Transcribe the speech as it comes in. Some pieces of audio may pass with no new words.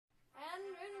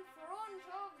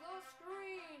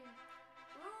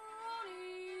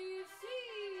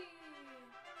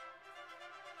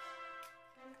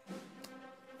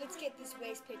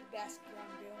waste paper basket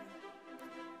I'm doing.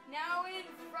 Now in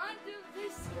front of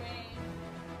the screen,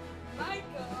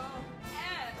 Michael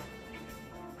F.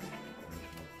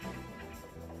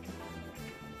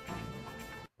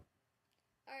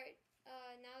 Alright,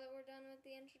 now that we're done with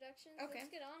the introductions, Okay.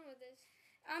 let's get on with this.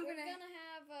 We're gonna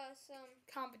have some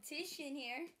competition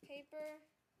here. paper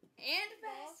And a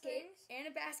ball basket. things. And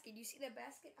a basket. You see that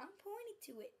basket? I'm pointing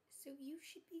to it. So you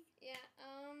should be. Yeah,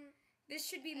 This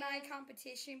should be my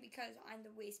competition because I'm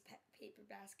the waste paper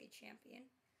basket champion.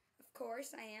 Of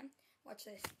course I am. Watch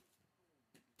this.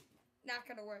 Not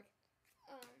gonna work.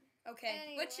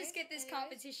 Okay, let's just get this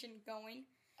competition going.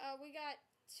 We got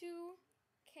 2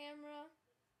 camera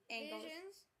Angles.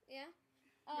 visions. Yeah.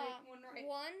 One right.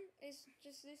 One is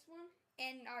just this one.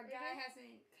 And our guy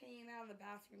hasn't came out of the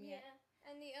bathroom yet.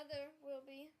 Yeah. And the other will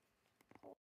be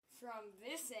from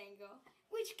this angle,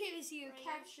 which gives you a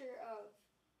capture of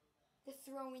the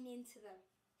throwing into the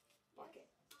bucket.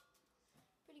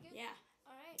 Pretty good. Yeah.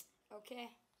 Alright. Okay.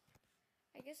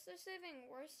 I guess they're saving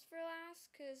worst for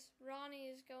last because Ronnie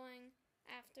is going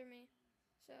after me.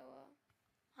 So,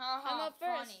 I'm up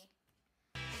first. Funny.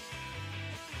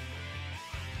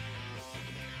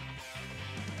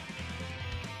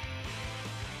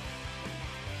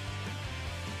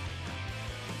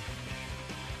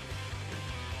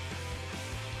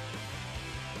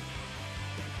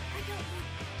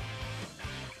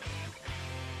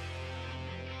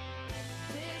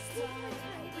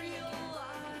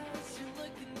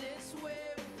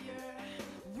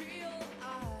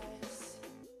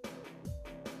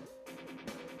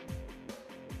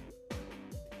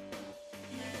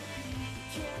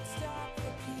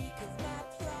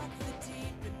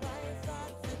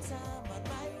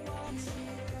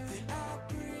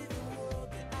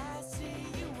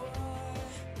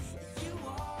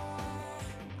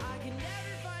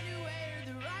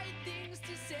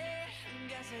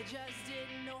 I just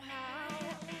didn't know how.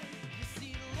 You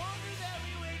see, the longer that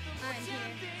we wait, the more I'm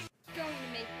here, going to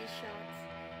make these shots.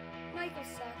 Michael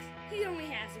sucks. He only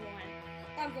has 1.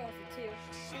 I'm going for 2,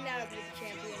 and that'll be the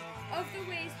champion of the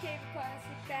waste paper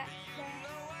classic basket.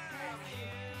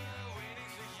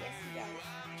 Yes, he does.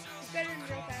 He's better than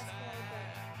real basketball, but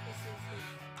this is his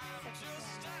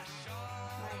second time.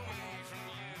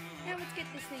 Now let's get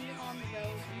this thing on the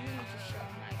road, and then we'll just show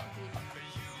him I can beat him.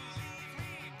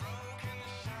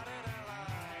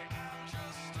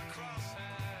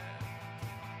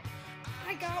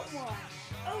 I got 1.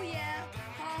 Oh yeah,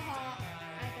 haha.